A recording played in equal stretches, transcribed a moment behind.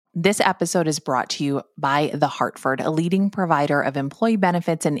This episode is brought to you by The Hartford, a leading provider of employee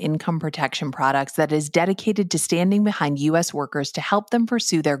benefits and income protection products that is dedicated to standing behind U.S. workers to help them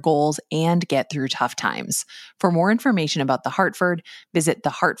pursue their goals and get through tough times. For more information about The Hartford, visit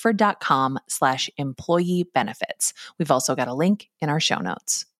thehartford.com/employee benefits. We've also got a link in our show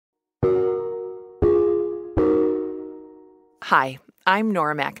notes. Hi, I'm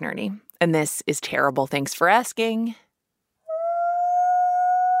Nora McInerney, and this is Terrible Thanks for Asking.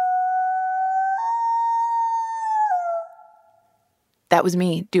 That was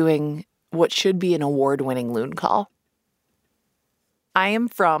me doing what should be an award-winning loon call. I am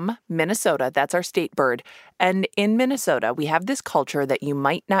from Minnesota. That's our state bird. And in Minnesota, we have this culture that you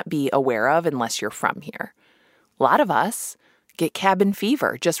might not be aware of unless you're from here. A lot of us get cabin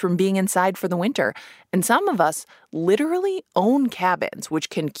fever just from being inside for the winter. And some of us literally own cabins, which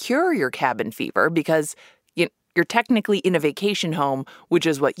can cure your cabin fever because you're technically in a vacation home, which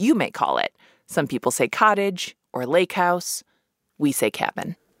is what you may call it. Some people say cottage or lake house. We say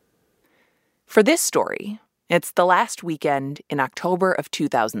cabin. For this story, it's the last weekend in October of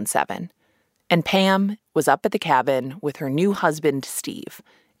 2007, and Pam was up at the cabin with her new husband, Steve,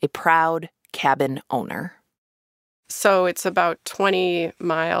 a proud cabin owner. So it's about 20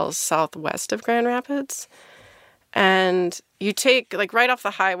 miles southwest of Grand Rapids, and you take, right off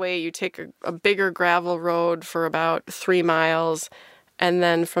the highway, you take a bigger gravel road for about 3 miles. And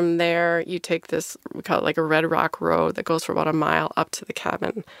then from there, you take this, we call it a red rock road that goes for about a mile up to the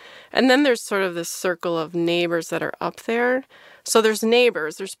cabin. And then there's sort of this circle of neighbors that are up there. So there's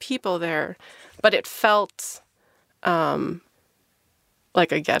neighbors, there's people there, but it felt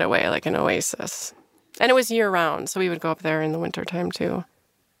like a getaway, like an oasis. And it was year round, so we would go up there in the wintertime too.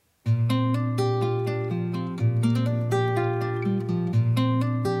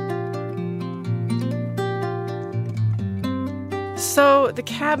 So the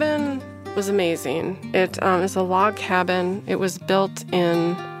cabin was amazing. It is a log cabin. It was built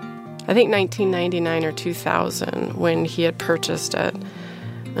in, I think, 1999 or 2000 when he had purchased it.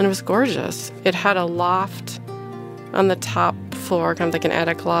 And it was gorgeous. It had a loft on the top floor, kind of like an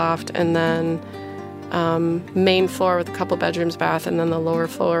attic loft, and then main floor with a couple bedrooms, bath, and then the lower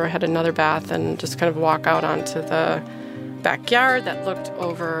floor had another bath, and just kind of walk out onto the backyard that looked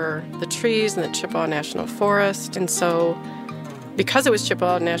over the trees and the Chippewa National Forest. And so because it was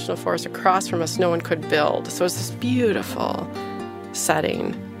Chippewa National Forest across from us, no one could build. So it was this beautiful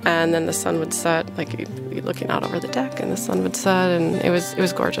setting. And then the sun would set, you'd be looking out over the deck, and the sun would set, and it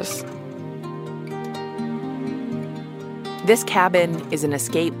was gorgeous. This cabin is an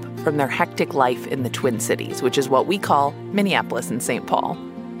escape from their hectic life in the Twin Cities, which is what we call Minneapolis and St. Paul.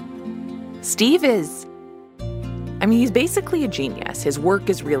 Steve he's basically a genius. His work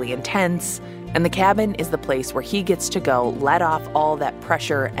is really intense, and the cabin is the place where he gets to go let off all that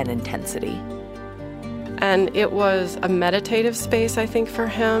pressure and intensity. And it was a meditative space, I think, for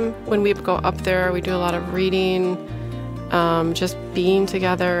him. When we would go up there, we do a lot of reading, just being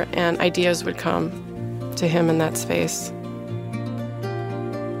together, and ideas would come to him in that space.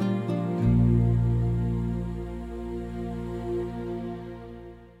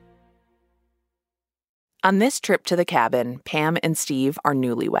 On this trip to the cabin, Pam and Steve are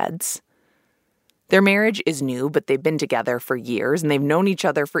newlyweds. Their marriage is new, but they've been together for years, and they've known each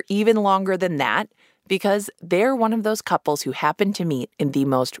other for even longer than that because they're one of those couples who happen to meet in the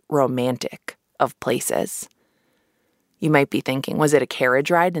most romantic of places. You might be thinking, was it a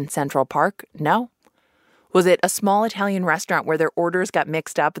carriage ride in Central Park? No. Was it a small Italian restaurant where their orders got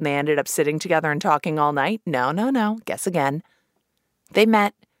mixed up and they ended up sitting together and talking all night? No. Guess again. They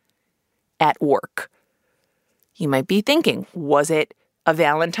met at work. You might be thinking, was it a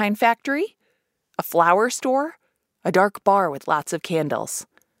Valentine factory? A flower store? A dark bar with lots of candles?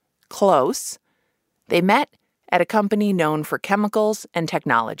 Close. They met at a company known for chemicals and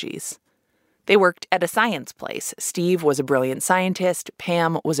technologies. They worked at a science place. Steve was a brilliant scientist.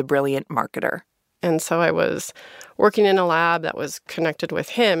 Pam was a brilliant marketer. And so I was working in a lab that was connected with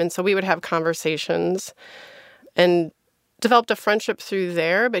him. And so we would have conversations and developed a friendship through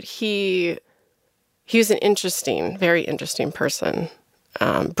there. But he was an very interesting person,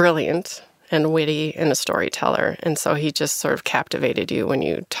 brilliant and witty and a storyteller. And so he just sort of captivated you when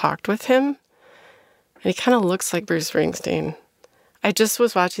you talked with him. And he kind of looks like Bruce Springsteen. I just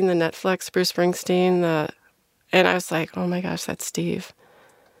was watching the Netflix Bruce Springsteen, and I was like, oh my gosh, that's Steve.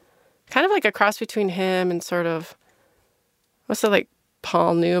 Kind of like a cross between him and sort of, what's it, like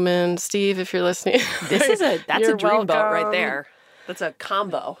Paul Newman? Steve, if you're listening. That's a dreamboat right there. That's a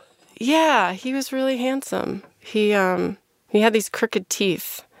combo. Yeah, he was really handsome. He had these crooked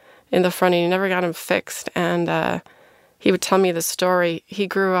teeth in the front, and he never got them fixed. And he would tell me the story. He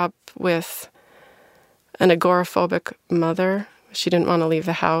grew up with an agoraphobic mother. She didn't want to leave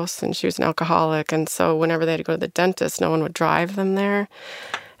the house, and she was an alcoholic. And so whenever they had to go to the dentist, no one would drive them there.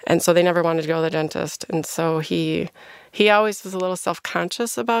 And so they never wanted to go to the dentist. And so he always was a little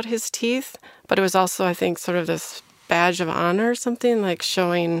self-conscious about his teeth, but it was also, I think, sort of this badge of honor or something, like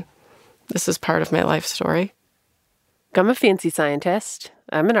showing this is part of my life story. I'm a fancy scientist.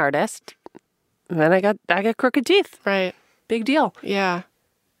 I'm an artist. And then I got crooked teeth. Right. Big deal. Yeah.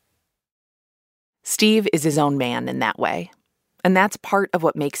 Steve is his own man in that way. And that's part of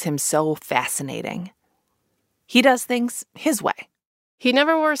what makes him so fascinating. He does things his way. He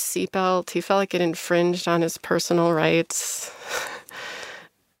never wore a seatbelt. He felt like it infringed on his personal rights.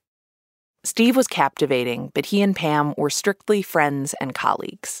 Steve was captivating, but he and Pam were strictly friends and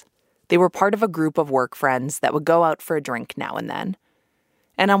colleagues. They were part of a group of work friends that would go out for a drink now and then.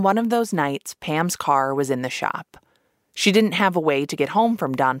 And on one of those nights, Pam's car was in the shop. She didn't have a way to get home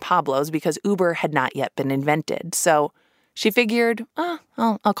from Don Pablo's because Uber had not yet been invented, so she figured,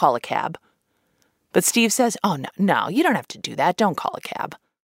 I'll call a cab. But Steve says, oh, no, you don't have to do that. Don't call a cab.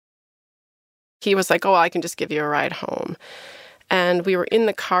 He was like, I can just give you a ride home. And we were in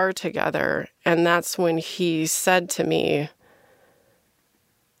the car together, and that's when he said to me,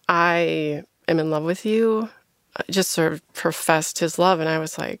 I am in love with you. Just sort of professed his love, and I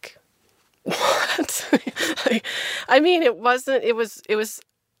was like, what?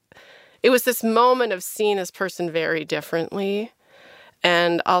 It was this moment of seeing this person very differently.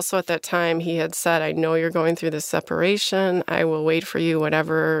 And also at that time, he had said, I know you're going through this separation. I will wait for you,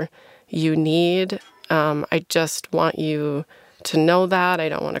 whatever you need. I just want you to know that. I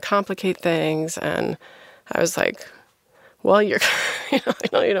don't want to complicate things. And I was like, well, I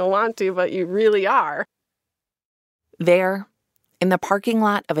know you don't want to, but you really are. There, in the parking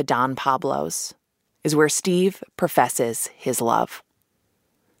lot of a Don Pablo's, is where Steve professes his love.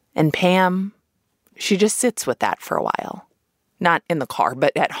 And Pam, she just sits with that for a while. Not in the car,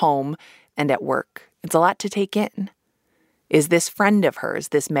 but at home and at work. It's a lot to take in. Is this friend of hers,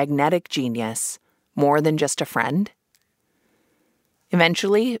 this magnetic genius, more than just a friend?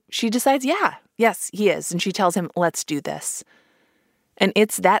 Eventually, she decides, yes, he is. And she tells him, let's do this. And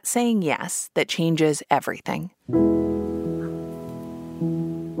it's that saying yes that changes everything.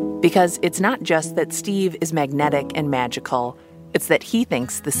 Because it's not just that Steve is magnetic and magical, it's that he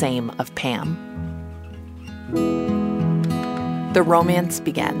thinks the same of Pam. The romance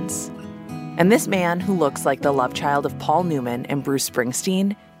begins. And this man, who looks like the love child of Paul Newman and Bruce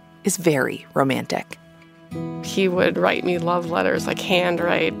Springsteen, is very romantic. He would write me love letters, like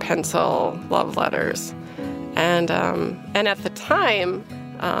handwrite, pencil, love letters. And at the time,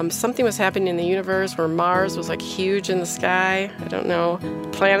 something was happening in the universe where Mars was like huge in the sky. I don't know.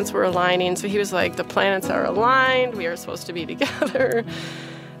 Planets were aligning. So he was like, the planets are aligned. We are supposed to be together.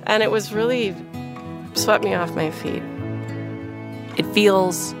 And it was really swept me off my feet. It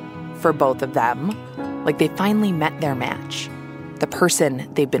feels, for both of them, like they finally met their match, the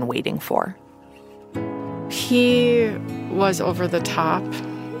person they've been waiting for. He was over the top,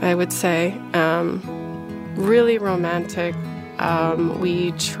 I would say. Really romantic.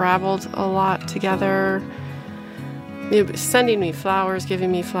 We traveled a lot together, sending me flowers,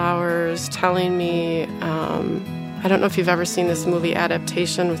 giving me flowers, telling me, I don't know if you've ever seen this movie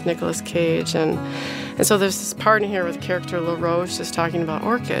Adaptation with Nicolas Cage, and so there's this part in here with the character LaRoche just talking about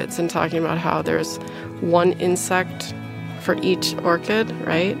orchids and talking about how there's one insect for each orchid,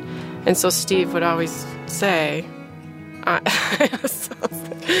 right? And so Steve would always say, I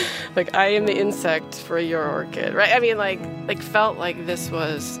am the insect for your orchid, right? I mean, like felt like this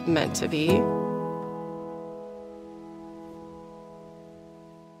was meant to be.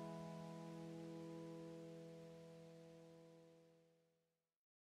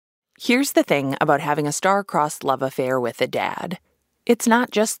 Here's the thing about having a star-crossed love affair with a dad. It's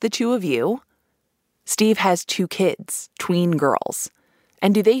not just the two of you. Steve has 2 kids, tween girls.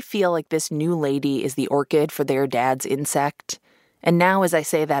 And do they feel like this new lady is the orchid for their dad's insect? And now as I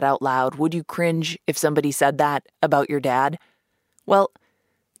say that out loud, would you cringe if somebody said that about your dad? Well,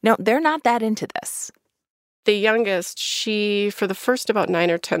 no, they're not that into this. The youngest, she, for the first about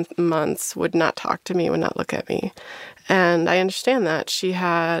 9 or 10 months, would not talk to me, would not look at me. And I understand that.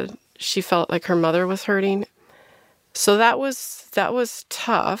 She felt like her mother was hurting. So that was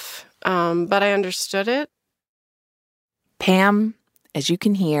tough, but I understood it. Pam, as you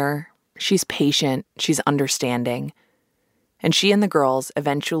can hear, she's patient, she's understanding. And she and the girls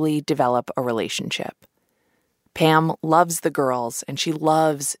eventually develop a relationship. Pam loves the girls, and she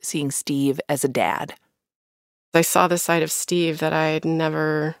loves seeing Steve as a dad. I saw the side of Steve that I had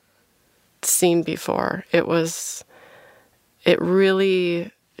never seen before. It was it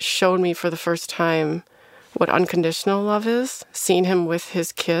really showed me for the first time what unconditional love is, seeing him with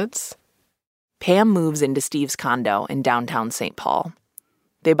his kids. Pam moves into Steve's condo in downtown St. Paul.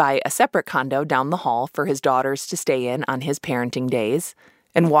 They buy a separate condo down the hall for his daughters to stay in on his parenting days,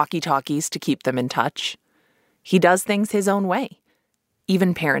 and walkie-talkies to keep them in touch. He does things his own way,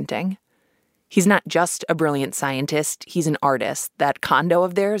 even parenting. He's not just a brilliant scientist, he's an artist. That condo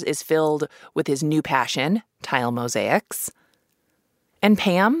of theirs is filled with his new passion, tile mosaics. And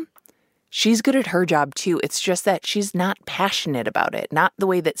Pam, she's good at her job too. It's just that she's not passionate about it, not the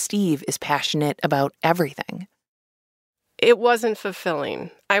way that Steve is passionate about everything. It wasn't fulfilling.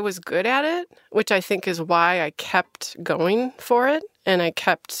 I was good at it, which I think is why I kept going for it. And I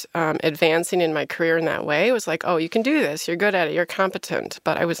kept advancing in my career in that way. It was like, oh, you can do this. You're good at it. You're competent.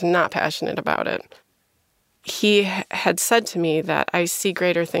 But I was not passionate about it. He had said to me that I see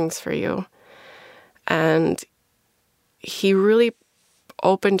greater things for you. And he really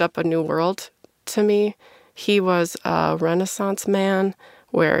opened up a new world to me. He was a Renaissance man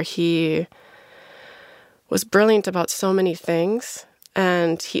where he was brilliant about so many things,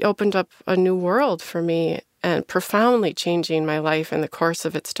 and he opened up a new world for me and profoundly changing my life in the course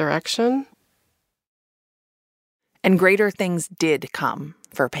of its direction. And greater things did come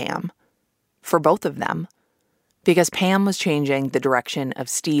for Pam, for both of them, because Pam was changing the direction of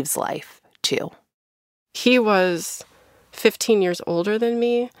Steve's life, too. He was 15 years older than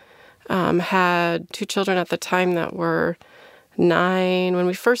me, had 2 children at the time that were 9. When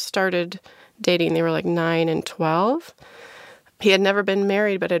we first started dating, they were like 9 and 12. He had never been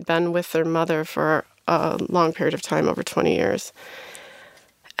married, but had been with their mother for a long period of time, over 20 years.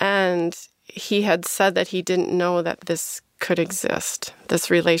 And he had said that he didn't know that this could exist, this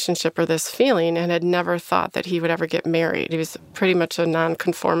relationship or this feeling, and had never thought that he would ever get married. He was pretty much a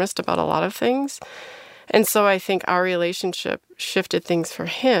nonconformist about a lot of things. And so I think our relationship shifted things for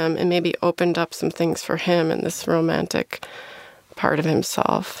him and maybe opened up some things for him in this romantic part of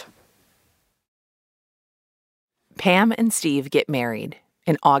himself. Pam and Steve get married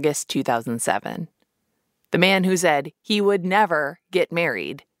in August 2007. The man who said he would never get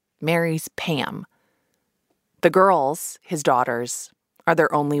married marries Pam. The girls, his daughters, are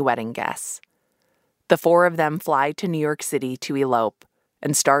their only wedding guests. The 4 of them fly to New York City to elope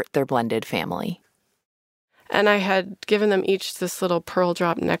and start their blended family. And I had given them each this little pearl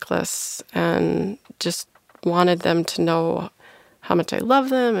drop necklace and just wanted them to know how much I love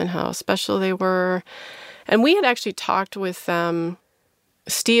them and how special they were. And we had actually talked with them.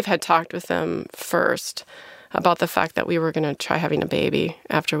 Steve had talked with them first about the fact that we were going to try having a baby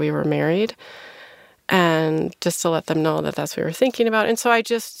after we were married, and just to let them know that that's what we were thinking about. And so I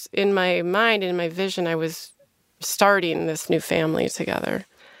just, in my mind, in my vision, I was starting this new family together.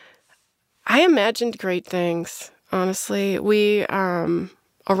 I imagined great things, honestly. We, around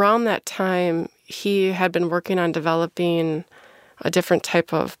that time, he had been working on developing a different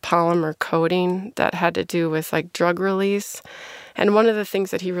type of polymer coating that had to do with like drug release. And one of the things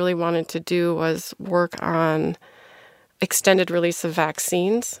that he really wanted to do was work on extended release of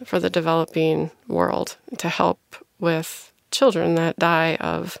vaccines for the developing world to help with children that die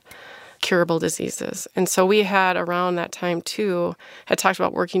of curable diseases. And so we had around that time too, had talked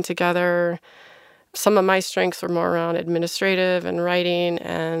about working together. Some of my strengths were more around administrative and writing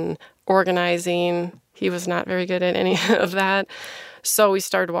and organizing. He was not very good at any of that. So we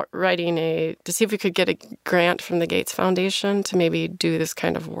started writing to see if we could get a grant from the Gates Foundation to maybe do this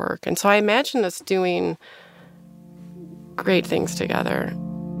kind of work. And so I imagine us doing great things together.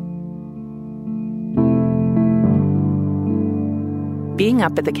 Being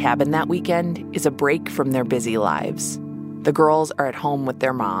up at the cabin that weekend is a break from their busy lives. The girls are at home with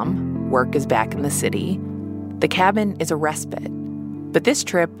their mom. Work is back in the city. The cabin is a respite. But this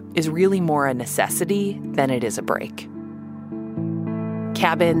trip is really more a necessity than it is a break.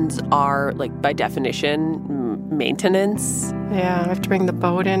 Cabins are, like, by definition, maintenance. Yeah, I have to bring the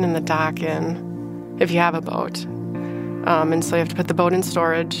boat in and the dock in, if you have a boat. And so you have to put the boat in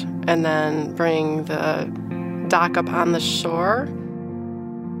storage and then bring the dock up on the shore.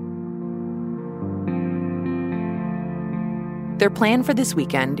 Their plan for this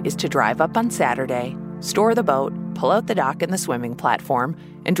weekend is to drive up on Saturday, store the boat, pull out the dock and the swimming platform,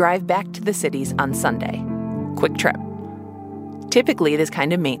 and drive back to the cities on Sunday. Quick trip. Typically, this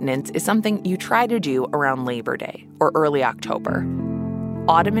kind of maintenance is something you try to do around Labor Day or early October.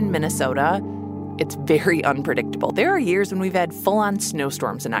 Autumn in Minnesota, it's very unpredictable. There are years when we've had full-on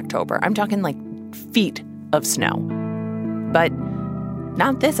snowstorms in October. I'm talking like feet of snow. But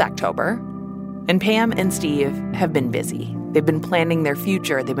not this October. And Pam and Steve have been busy. They've been planning their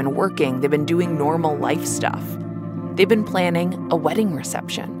future. They've been working. They've been doing normal life stuff. they've been planning a wedding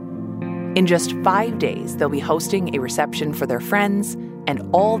reception. In just 5 days, they'll be hosting a reception for their friends and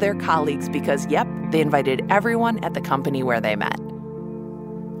all their colleagues because, yep, they invited everyone at the company where they met.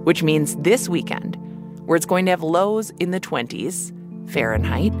 Which means this weekend, where it's going to have lows in the 20s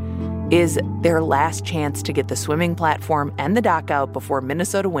Fahrenheit, is their last chance to get the swimming platform and the dock out before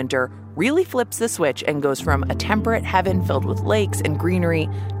Minnesota winter really flips the switch and goes from a temperate heaven filled with lakes and greenery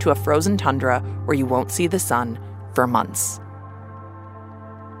to a frozen tundra where you won't see the sun for months.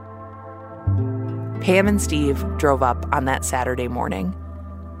 Pam and Steve drove up on that Saturday morning.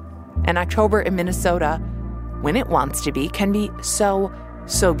 And October in Minnesota, when it wants to be, can be so,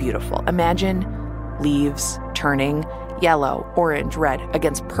 so beautiful. Imagine leaves turning yellow, orange, red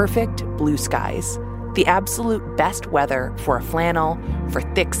against perfect blue skies. The absolute best weather for a flannel, for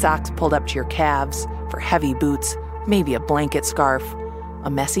thick socks pulled up to your calves, for heavy boots, maybe a blanket scarf, a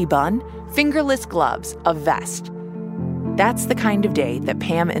messy bun, fingerless gloves, a vest. That's the kind of day that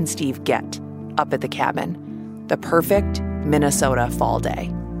Pam and Steve get up at the cabin. The perfect Minnesota fall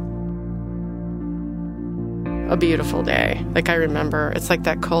day. A beautiful day. Like I remember, it's like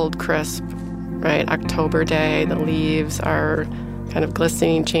that cold, crisp, right, October day. The leaves are kind of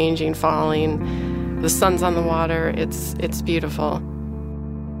glistening, changing, falling. The sun's on the water. It's beautiful.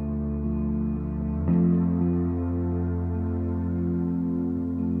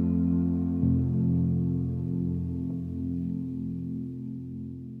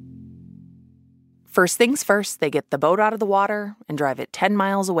 First things first, they get the boat out of the water and drive it 10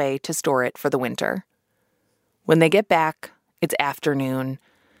 miles away to store it for the winter. When they get back, it's afternoon,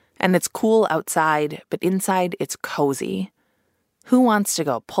 and it's cool outside, but inside it's cozy. Who wants to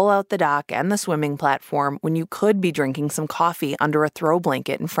go pull out the dock and the swimming platform when you could be drinking some coffee under a throw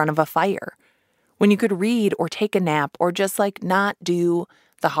blanket in front of a fire? When you could read or take a nap or just not do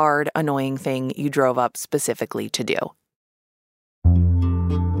the hard, annoying thing you drove up specifically to do.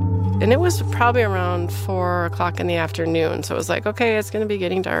 And it was probably around 4 o'clock in the afternoon. So it was like, okay, it's going to be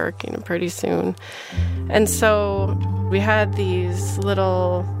getting dark, pretty soon. And so we had these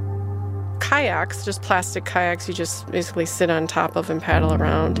little kayaks, just plastic kayaks you just basically sit on top of and paddle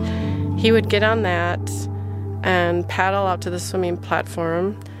around. He would get on that and paddle out to the swimming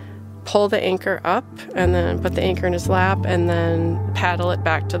platform, pull the anchor up, and then put the anchor in his lap, and then paddle it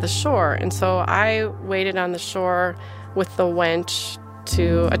back to the shore. And so I waited on the shore with the winch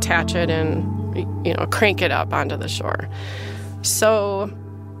to attach it and, crank it up onto the shore. So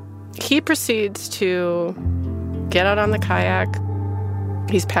he proceeds to get out on the kayak.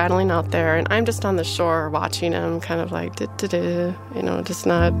 He's paddling out there, and I'm just on the shore watching him, kind of like, just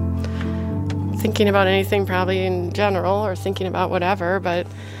not thinking about anything probably in general or thinking about whatever, but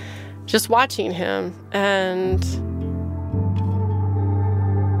just watching him. And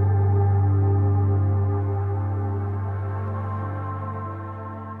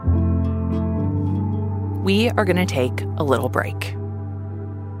we are going to take a little break.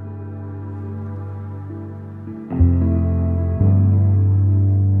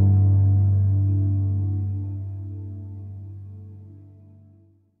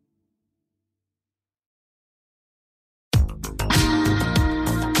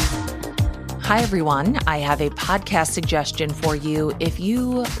 Hi, everyone. I have a podcast suggestion for you. If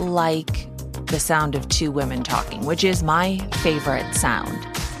you like the sound of two women talking, which is my favorite sound,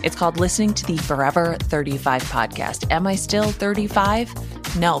 it's called Listening to the Forever 35 podcast. Am I still 35?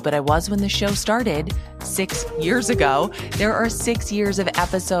 No, but I was when the show started 6 years ago. There are 6 years of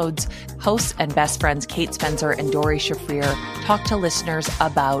episodes. Hosts and best friends Kate Spencer and Dori Shafrir talk to listeners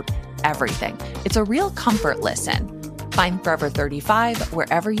about everything. It's a real comfort listen. Find Forever 35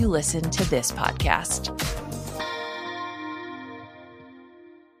 wherever you listen to this podcast.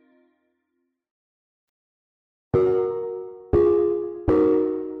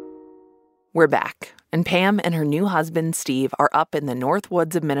 We're back, and Pam and her new husband, Steve, are up in the north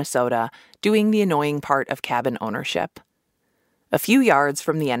woods of Minnesota doing the annoying part of cabin ownership. A few yards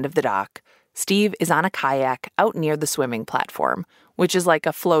from the end of the dock, Steve is on a kayak out near the swimming platform, which is like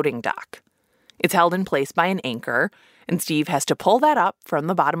a floating dock. It's held in place by an anchor, and Steve has to pull that up from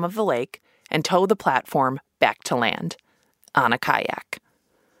the bottom of the lake and tow the platform back to land on a kayak.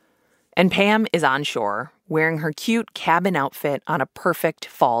 And Pam is on shore, wearing her cute cabin outfit on a perfect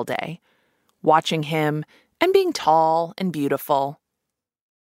fall day, watching him and being tall and beautiful.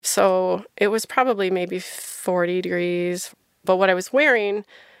 so it was probably maybe 40 degrees. But what I was wearing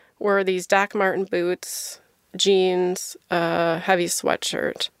were these Doc Marten boots, jeans, a heavy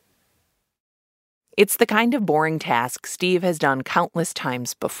sweatshirt. It's the kind of boring task Steve has done countless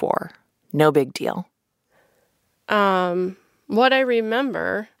times before. No big deal. What I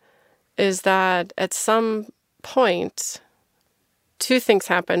remember is that at some point, two things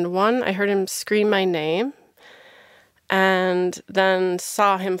happened. One, I heard him scream my name and then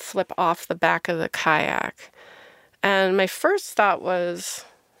saw him flip off the back of the kayak. And my first thought was,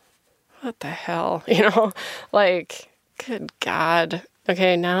 what the hell? Like, good God.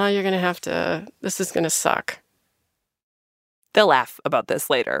 Okay, now you're going to have to, this is going to suck. They'll laugh about this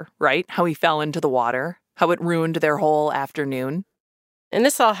later, right? How he fell into the water, how it ruined their whole afternoon. And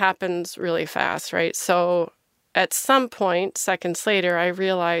this all happens really fast, right? So at some point, seconds later, I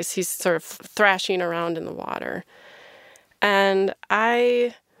realize he's sort of thrashing around in the water. And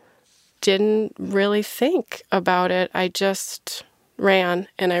I didn't really think about it. I just ran,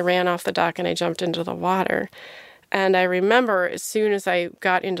 and I ran off the dock and I jumped into the water. And I remember as soon as I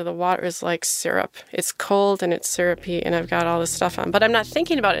got into the water, it was like syrup. It's cold and it's syrupy, and I've got all this stuff on. But I'm not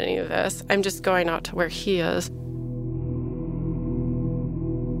thinking about any of this. I'm just going out to where he is.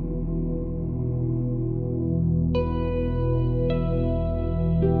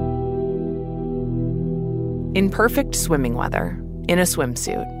 In perfect swimming weather, in a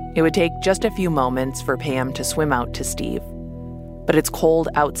swimsuit, it would take just a few moments for Pam to swim out to Steve. But it's cold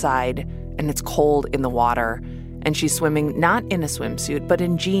outside, and it's cold in the water, and she's swimming not in a swimsuit, but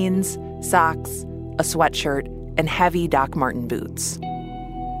in jeans, socks, a sweatshirt, and heavy Doc Marten boots.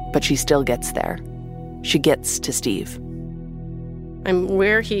 But she still gets there. She gets to Steve. I'm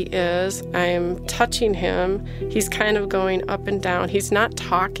where he is. I'm touching him. He's kind of going up and down. He's not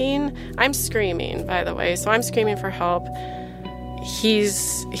talking. I'm screaming, by the way. So I'm screaming for help.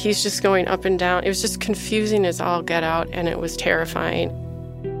 He's just going up and down. It was just confusing as all get out, and it was terrifying.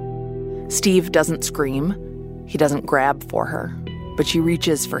 Steve doesn't scream. He doesn't grab for her, but she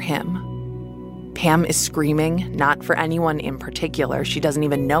reaches for him. Pam is screaming, not for anyone in particular. She doesn't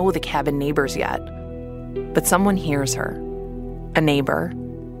even know the cabin neighbors yet. But someone hears her. A neighbor.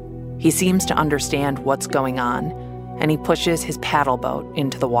 He seems to understand what's going on, and he pushes his paddle boat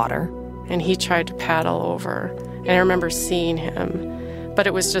into the water. And he tried to paddle over, and I remember seeing him, but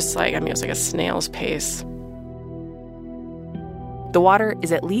it was just like, it was like a snail's pace. The water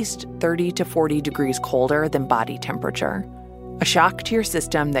is at least 30 to 40 degrees colder than body temperature, a shock to your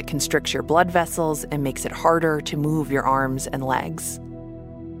system that constricts your blood vessels and makes it harder to move your arms and legs.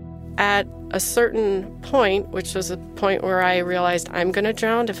 At a certain point, which was a point where I realized I'm going to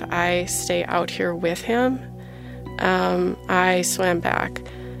drown if I stay out here with him, I swam back.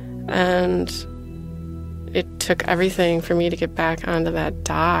 And it took everything for me to get back onto that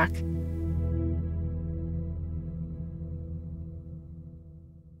dock.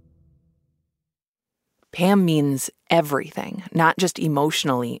 Pam means everything, not just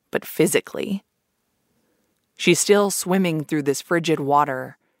emotionally, but physically. She's still swimming through this frigid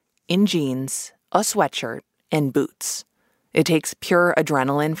water in jeans, a sweatshirt, and boots. It takes pure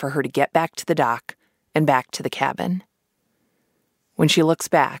adrenaline for her to get back to the dock and back to the cabin. When she looks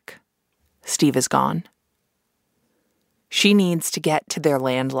back, Steve is gone. She needs to get to their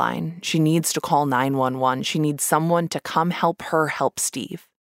landline. She needs to call 911. She needs someone to come help her help Steve.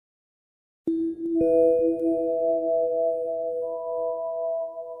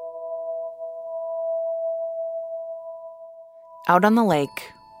 Out on the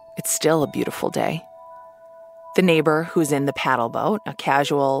lake, it's still a beautiful day. The neighbor who's in the paddle boat, a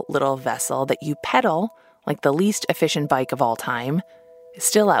casual little vessel that you pedal like the least efficient bike of all time, is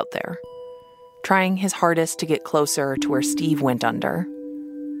still out there, trying his hardest to get closer to where Steve went under.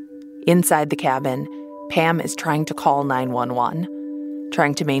 Inside the cabin, Pam is trying to call 911,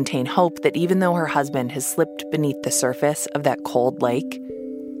 trying to maintain hope that even though her husband has slipped beneath the surface of that cold lake,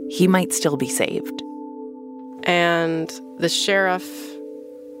 he might still be saved. And the sheriff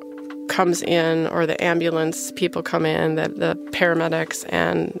comes in, or the ambulance people come in, the paramedics,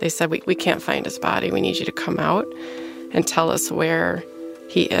 and they said, we can't find his body. We need you to come out and tell us where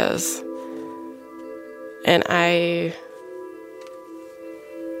he is. And I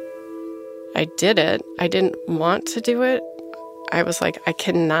did it. I didn't want to do it. I was like, I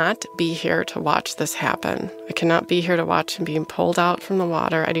cannot be here to watch this happen. I cannot be here to watch him being pulled out from the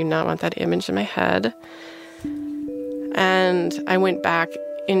water. I do not want that image in my head. And I went back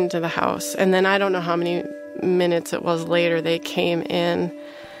into the house. And then I don't know how many minutes it was later, they came in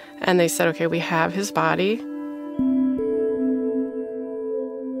and they said, okay, we have his body.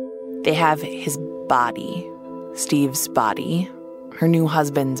 They have his body, Steve's body, her new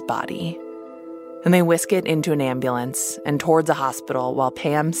husband's body. And they whisk it into an ambulance and towards a hospital while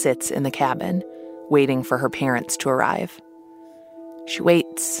Pam sits in the cabin, waiting for her parents to arrive. She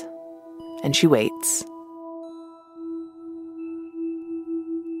waits, and she waits.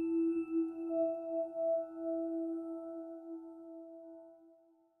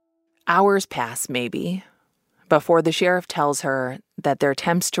 Hours pass, maybe. before the sheriff tells her that their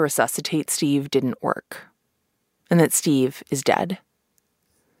attempts to resuscitate Steve didn't work, and that Steve is dead.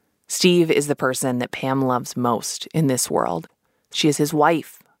 Steve is the person that Pam loves most in this world. She is his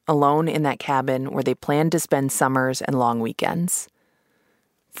wife, alone in that cabin where they planned to spend summers and long weekends.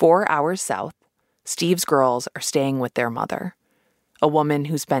 4 hours south, Steve's girls are staying with their mother, a woman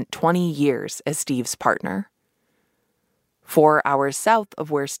who spent 20 years as Steve's partner. 4 hours south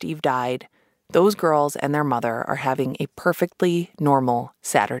of where Steve died, those girls and their mother are having a perfectly normal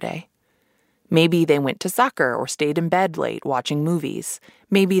Saturday. Maybe they went to soccer or stayed in bed late watching movies.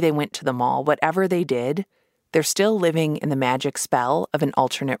 Maybe they went to the mall. Whatever they did, they're still living in the magic spell of an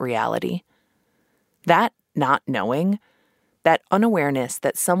alternate reality. That not knowing, that unawareness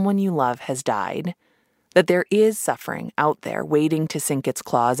that someone you love has died, that there is suffering out there waiting to sink its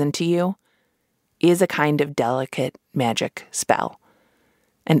claws into you, is a kind of delicate magic spell.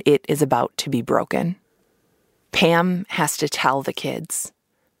 And it is about to be broken. Pam has to tell the kids.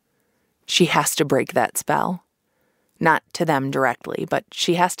 She has to break that spell. Not to them directly, but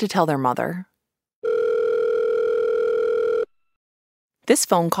she has to tell their mother. This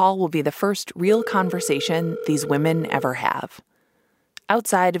phone call will be the first real conversation these women ever have.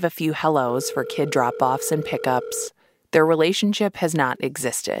 Outside of a few hellos for kid drop-offs and pickups, their relationship has not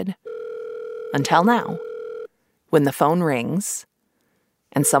existed. Until now, when the phone rings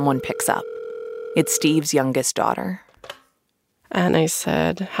and someone picks up. It's Steve's youngest daughter. And I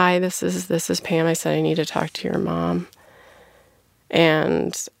said, "Hi, this is Pam." I said, "I need to talk to your mom."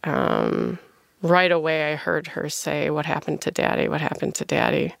 And right away I heard her say, "What happened to Daddy? What happened to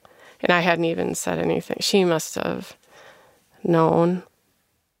Daddy?" And I hadn't even said anything. She must have known.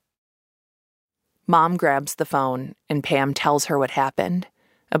 Mom grabs the phone and Pam tells her what happened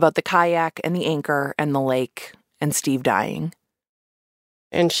about the kayak and the anchor and the lake and Steve dying.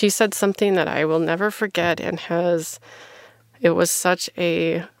 And she said something that I will never forget, and it was such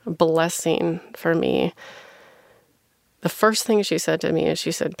a blessing for me. The first thing she said to me is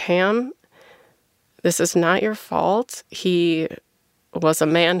she said, "Pam, this is not your fault. He was a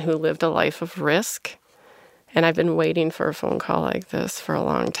man who lived a life of risk, and I've been waiting for a phone call like this for a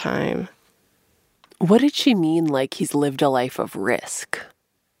long time." What did she mean, like he's lived a life of risk?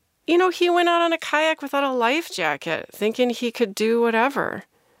 You know, he went out on a kayak without a life jacket, thinking he could do whatever,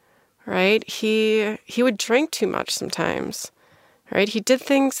 right? He would drink too much sometimes, right? He did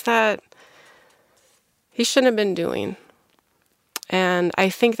things that he shouldn't have been doing. And I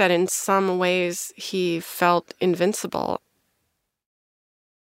think that in some ways he felt invincible.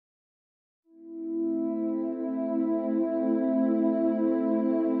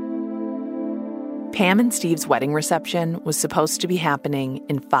 Pam and Steve's wedding reception was supposed to be happening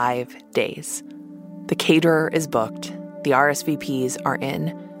in 5 days. The caterer is booked, the RSVPs are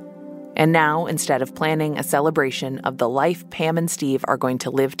in. And now, instead of planning a celebration of the life Pam and Steve are going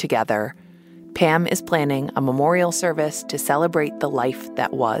to live together, Pam is planning a memorial service to celebrate the life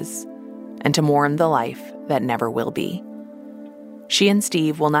that was, and to mourn the life that never will be. She and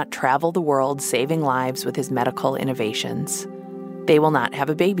Steve will not travel the world saving lives with his medical innovations. They will not have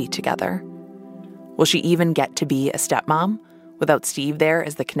a baby together. Will she even get to be a stepmom without Steve there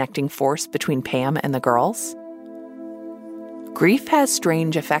as the connecting force between Pam and the girls? Grief has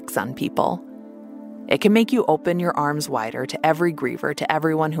strange effects on people. It can make you open your arms wider to every griever, to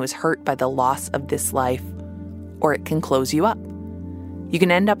everyone who is hurt by the loss of this life, or it can close you up. You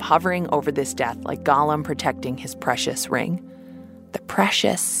can end up hovering over this death like Gollum protecting his precious ring. The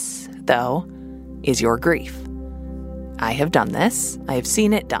precious, though, is your grief. I have done this. I have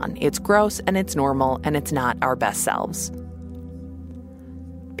seen it done. It's gross and it's normal and it's not our best selves.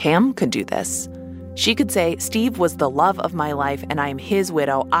 Pam could do this. She could say, "Steve was the love of my life and I am his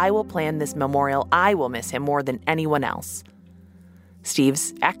widow. I will plan this memorial. I will miss him more than anyone else."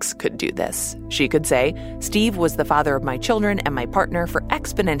 Steve's ex could do this. She could say, "Steve was the father of my children and my partner for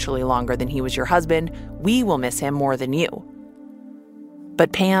exponentially longer than he was your husband. We will miss him more than you."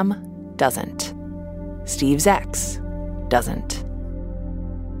 But Pam doesn't. Steve's ex doesn't.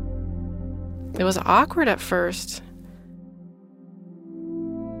 It was awkward at first.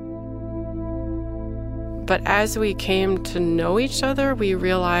 But as we came to know each other, we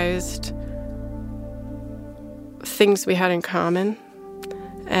realized things we had in common,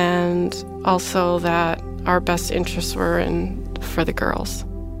 and also that our best interests were for the girls.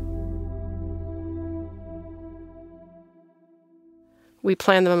 We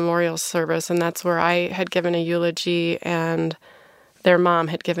planned the memorial service, and that's where I had given a eulogy, and their mom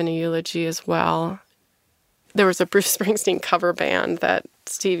had given a eulogy as well. There was a Bruce Springsteen cover band that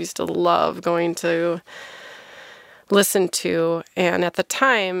Steve used to love going to listened to. And at the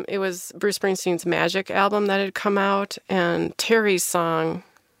time, it was Bruce Springsteen's Magic album that had come out and Terry's song.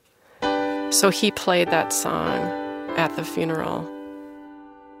 So he played that song at the funeral.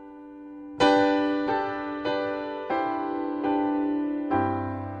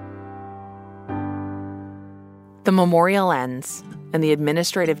 The memorial ends, and the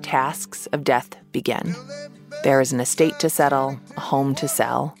administrative tasks of death begin. There is an estate to settle, a home to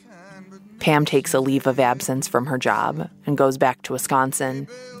sell. Pam takes a leave of absence from her job and goes back to Wisconsin,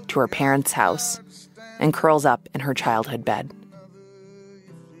 to her parents' house, and curls up in her childhood bed.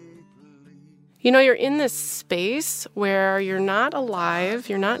 You know, you're in this space where you're not alive,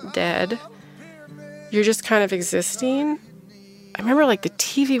 you're not dead, you're just kind of existing. I remember, like, the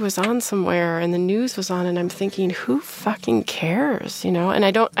TV was on somewhere and the news was on, and I'm thinking, who fucking cares, you know? And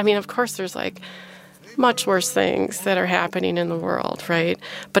of course there's, like, much worse things that are happening in the world, right?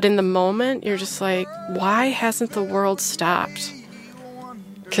 But in the moment, you're just like, why hasn't the world stopped?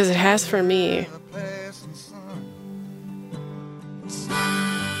 Because it has for me.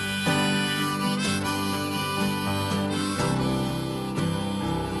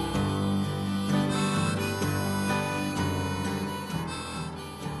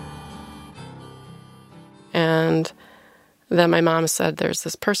 And then my mom said, there's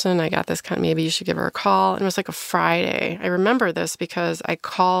this person, I got this kind of, maybe you should give her a call. And it was like a Friday. I remember this because I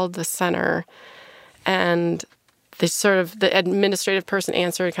called the center and the administrative person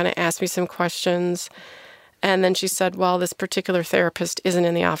answered, kind of asked me some questions. And then she said, well, this particular therapist isn't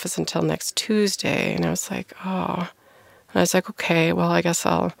in the office until next Tuesday. And I was like, oh. And I was like, okay, well, I guess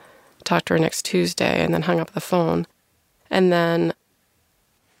I'll talk to her next Tuesday, and then hung up the phone. And then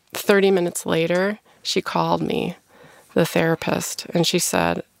 30 minutes later, she called me, the therapist, and she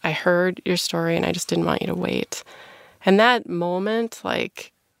said, I heard your story and I just didn't want you to wait. And that moment,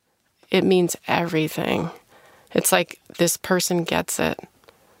 like, it means everything. It's like this person gets it,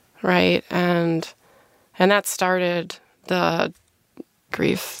 right? And that started the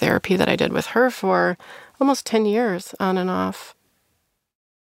grief therapy that I did with her for almost 10 years, on and off.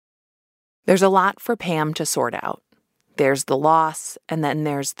 There's a lot for Pam to sort out. There's the loss, and then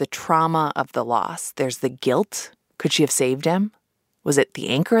there's the trauma of the loss. There's the guilt. Could she have saved him? Was it the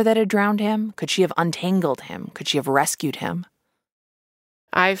anchor that had drowned him? Could she have untangled him? Could she have rescued him?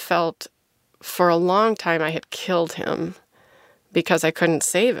 I felt for a long time I had killed him because I couldn't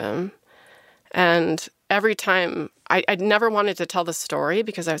save him. And every time, I never wanted to tell the story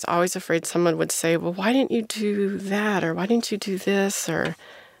because I was always afraid someone would say, well, why didn't you do that? Or why didn't you do this? And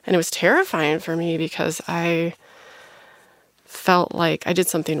it was terrifying for me because I felt like I did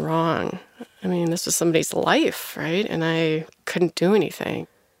something wrong. I mean, this was somebody's life, right? And I couldn't do anything.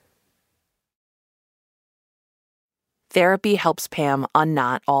 Therapy helps Pam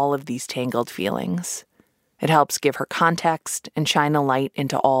unknot all of these tangled feelings. It helps give her context and shine a light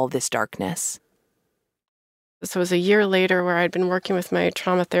into all this darkness. So it was a year later where I'd been working with my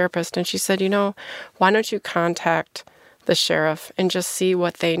trauma therapist, and she said, you know, why don't you contact the sheriff and just see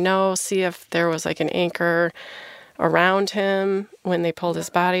what they know, see if there was like an anchor around him when they pulled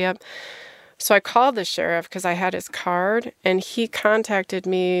his body up. So I called the sheriff because I had his card, and he contacted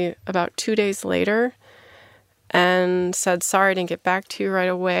me about 2 days later and said, sorry, I didn't get back to you right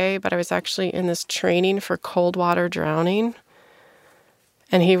away, but I was actually in this training for cold water drowning.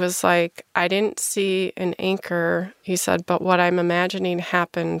 And he was like, I didn't see an anchor, he said, but what I'm imagining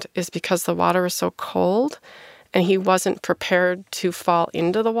happened is because the water was so cold and he wasn't prepared to fall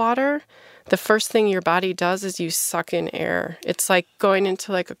into the water, the first thing your body does is you suck in air. It's like going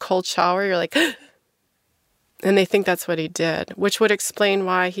into like a cold shower. You're like, and they think that's what he did, which would explain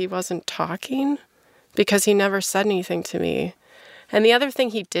why he wasn't talking, because he never said anything to me. And the other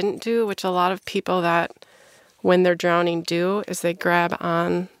thing he didn't do, which a lot of people that when they're drowning do, is they grab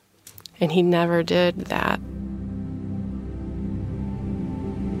on, and he never did that.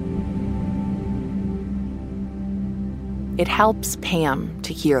 It helps Pam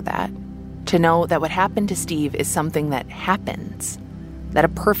to hear that, to know that what happened to Steve is something that happens, that a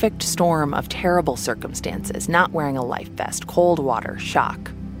perfect storm of terrible circumstances, not wearing a life vest, cold water,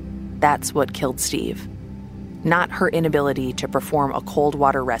 shock, that's what killed Steve. Not her inability to perform a cold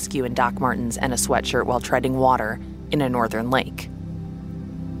water rescue in Doc Martens and a sweatshirt while treading water in a northern lake.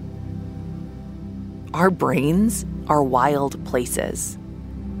 Our brains are wild places.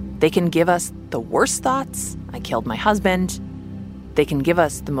 They can give us the worst thoughts, I killed my husband. They can give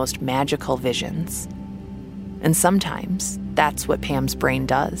us the most magical visions. And sometimes that's what Pam's brain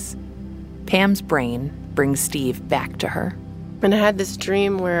does. Pam's brain brings Steve back to her. And I had this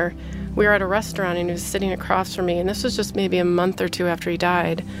dream where we were at a restaurant and he was sitting across from me, and this was just maybe a month or two after he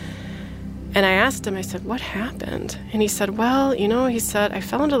died. And I asked him, I said, what happened? And he said, well, he said, I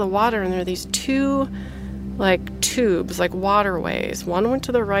fell into the water and there are these two tubes, waterways. One went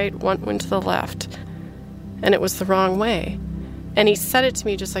to the right, one went to the left. And it was the wrong way. And he said it to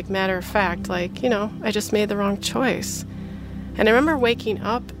me just matter of fact, I just made the wrong choice. And I remember waking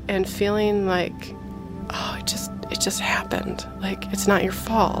up and feeling it just happened. It's not your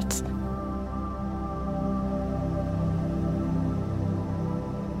fault.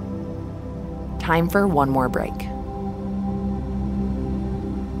 Time for one more break.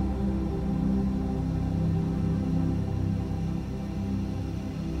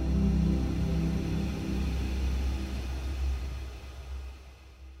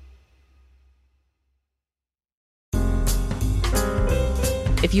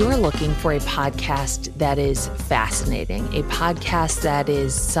 If you are looking for a podcast that is fascinating, a podcast that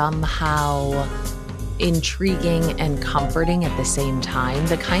is somehow intriguing and comforting at the same time,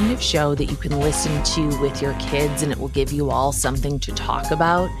 the kind of show that you can listen to with your kids and it will give you all something to talk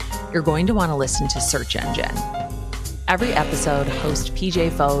about, you're going to want to listen to Search Engine. Every episode, host PJ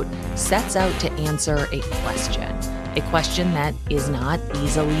Vogt sets out to answer a question that is not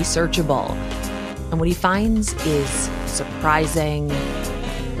easily searchable. And what he finds is surprising.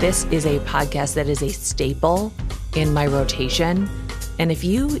 This is a podcast that is a staple in my rotation. And if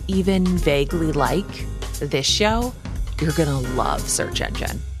you even vaguely like this show, you're going to love Search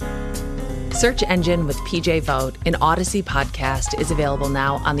Engine. Search Engine with PJ Vogt, an Odyssey podcast, is available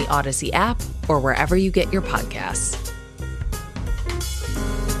now on the Odyssey app or wherever you get your podcasts.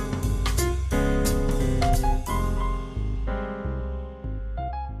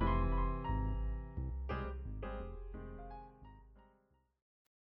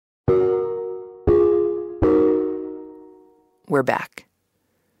 We're back.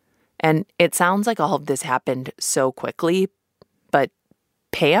 And it sounds like all of this happened so quickly, but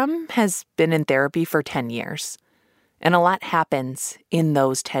Pam has been in therapy for 10 years, and a lot happens in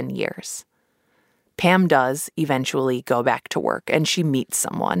those 10 years. Pam does eventually go back to work, and she meets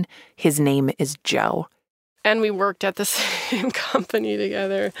someone. His name is Joe. And we worked at the same company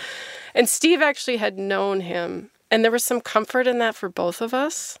together. And Steve actually had known him, and there was some comfort in that for both of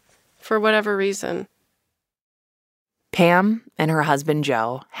us, for whatever reason. Pam and her husband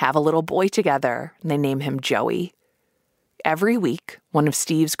Joe have a little boy together, and they name him Joey. Every week, one of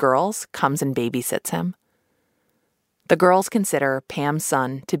Steve's girls comes and babysits him. The girls consider Pam's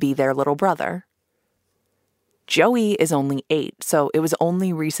son to be their little brother. Joey is only 8, so it was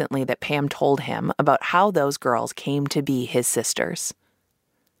only recently that Pam told him about how those girls came to be his sisters.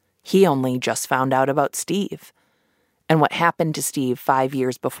 He only just found out about Steve and what happened to Steve 5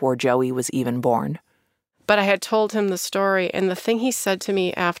 years before Joey was even born. But I had told him the story, and the thing he said to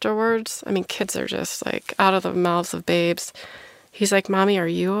me afterwards, kids are just out of the mouths of babes. He's like, Mommy, are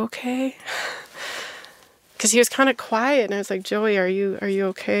you okay? Because he was kind of quiet, and I was like, Joey, are you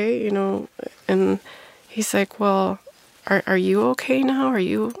okay? And he's like, well, are you okay now? Are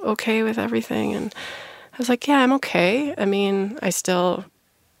you okay with everything? And I was like, yeah, I'm okay.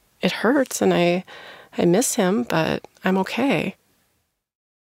 It hurts, and I miss him, but I'm okay.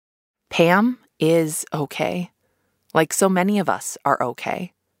 Pam is okay, like so many of us are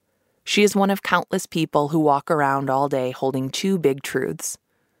okay. She is one of countless people who walk around all day holding two big truths.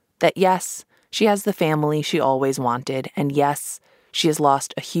 That yes, she has the family she always wanted, and yes, she has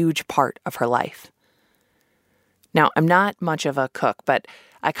lost a huge part of her life. Now, I'm not much of a cook, but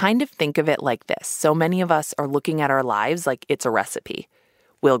I kind of think of it like this. So many of us are looking at our lives like it's a recipe.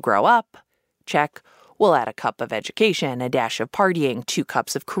 We'll grow up, check. We'll add a cup of education, a dash of partying, 2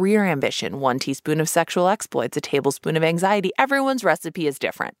 cups of career ambition, 1 teaspoon of sexual exploits, a tablespoon of anxiety. Everyone's recipe is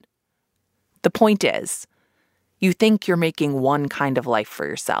different. The point is, you think you're making one kind of life for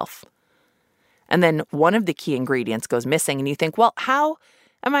yourself. And then one of the key ingredients goes missing, and you think, well, how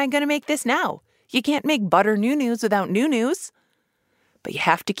am I going to make this now? You can't make butter new-news without new-news. But you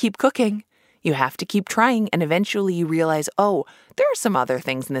have to keep cooking. You have to keep trying, and eventually you realize, oh, there are some other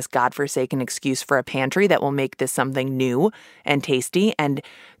things in this godforsaken excuse for a pantry that will make this something new and tasty, and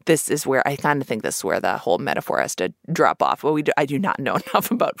this is where I kind of think this is where the whole metaphor has to drop off. Well, I do not know enough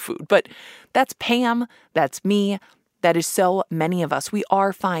about food, but that's Pam, that's me, that is so many of us. We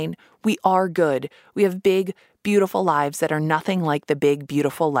are fine. We are good. We have big, beautiful lives that are nothing like the big,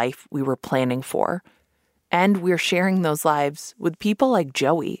 beautiful life we were planning for. And we're sharing those lives with people like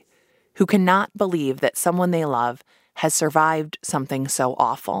Joey, who cannot believe that someone they love has survived something so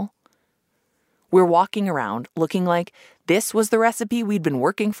awful. We're walking around looking like this was the recipe we'd been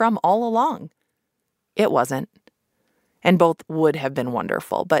working from all along. It wasn't. And both would have been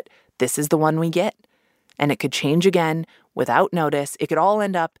wonderful, but this is the one we get. And it could change again without notice, it could all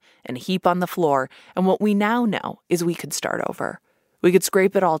end up in a heap on the floor, and what we now know is we could start over. We could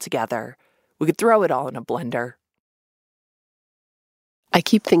scrape it all together. We could throw it all in a blender. I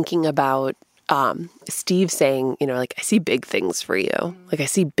keep thinking about Steve saying, I see big things for you. I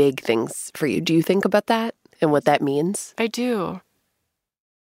see big things for you. Do you think about that and what that means? I do.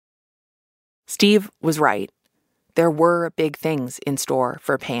 Steve was right. There were big things in store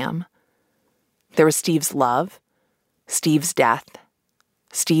for Pam. There was Steve's love, Steve's death,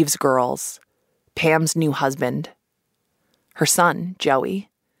 Steve's girls, Pam's new husband, her son, Joey,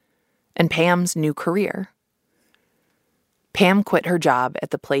 and Pam's new career. Pam quit her job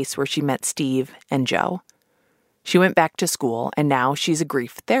at the place where she met Steve and Joe. She went back to school, and now she's a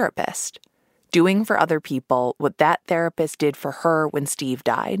grief therapist, doing for other people what that therapist did for her when Steve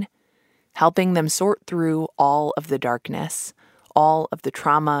died, helping them sort through all of the darkness, all of the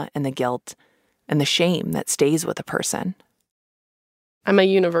trauma and the guilt and the shame that stays with a person. I'm a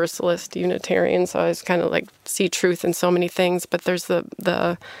universalist Unitarian, so I just kind of see truth in so many things, but there's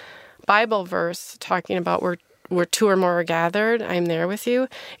the Bible verse talking about where two or more are gathered, I'm there with you.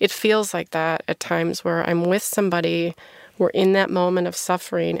 It feels like that at times where I'm with somebody, we're in that moment of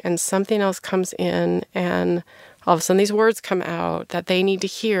suffering, and something else comes in, and all of a sudden these words come out that they need to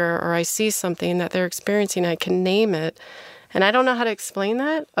hear, or I see something that they're experiencing, I can name it. And I don't know how to explain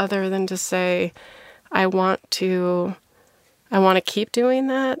that other than to say, I want to keep doing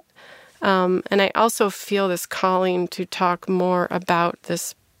that. And I also feel this calling to talk more about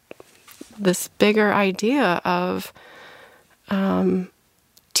this bigger idea of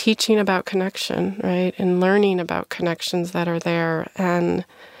teaching about connection, right? And learning about connections that are there. And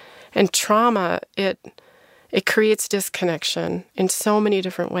trauma, it creates disconnection in so many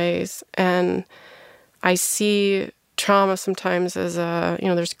different ways. And I see trauma sometimes as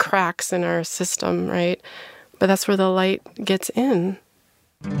there's cracks in our system, right? But that's where the light gets in.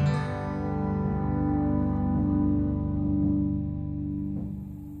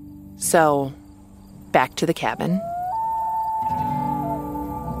 So, back to the cabin.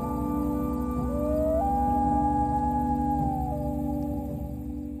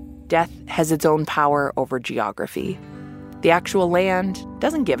 Death has its own power over geography. The actual land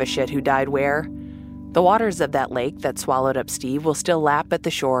doesn't give a shit who died where. The waters of that lake that swallowed up Steve will still lap at the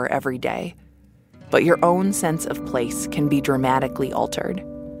shore every day. But your own sense of place can be dramatically altered.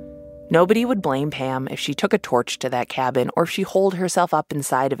 Nobody would blame Pam if she took a torch to that cabin or if she holed herself up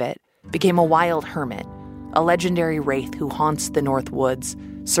inside of it, became a wild hermit, a legendary wraith who haunts the North Woods,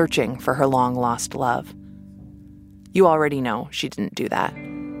 searching for her long-lost love. You already know she didn't do that.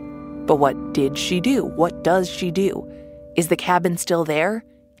 But what did she do? What does she do? Is the cabin still there?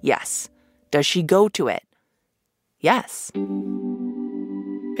 Yes. Does she go to it? Yes.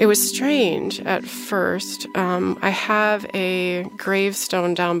 It was strange at first. I have a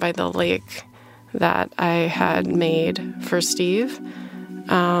gravestone down by the lake that I had made for Steve.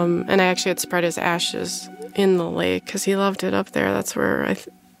 And I actually had spread his ashes in the lake because he loved it up there. That's where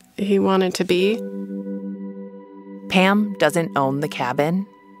he wanted to be. Pam doesn't own the cabin.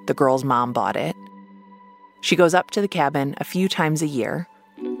 The girl's mom bought it. She goes up to the cabin a few times a year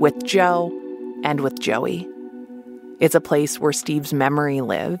with Joe and with Joey. It's a place where Steve's memory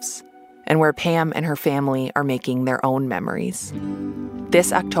lives and where Pam and her family are making their own memories.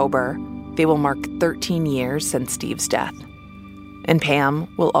 This October, they will mark 13 years since Steve's death. And Pam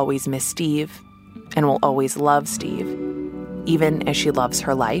will always miss Steve and will always love Steve, even as she loves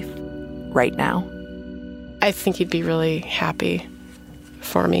her life right now. I think he'd be really happy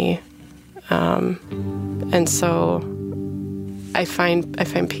for me. And so I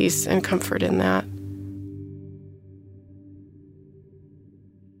find peace and comfort in that.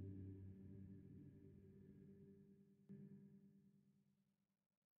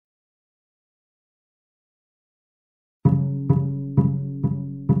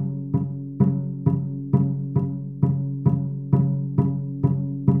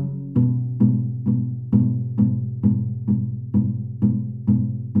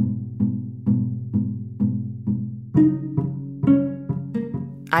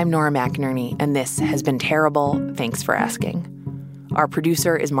 I'm Nora McInerney, and this has been Terrible. Thanks for asking. Our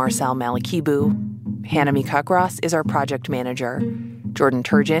producer is Marcel Malikibu. Hannah Mikakros is our project manager. Jordan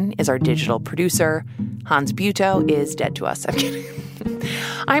Turgeon is our digital producer. Hans Buetow is dead to us. I'm kidding.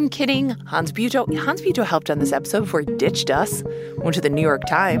 I'm kidding. Hans Buetow helped on this episode before he ditched us. Went to the New York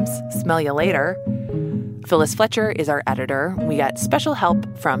Times. Smell you later. Phyllis Fletcher is our editor. We got special help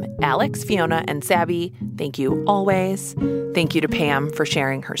from Alex, Fiona, and Sabby. Thank you always. Thank you to Pam for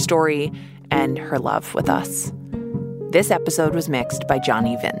sharing her story and her love with us. This episode was mixed by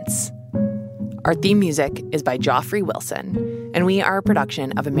Johnny Vince. Our theme music is by Joffrey Wilson, and we are a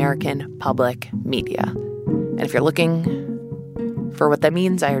production of American Public Media. And if you're looking for what that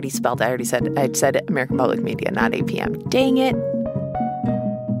means, I said American Public Media, not APM. Dang it.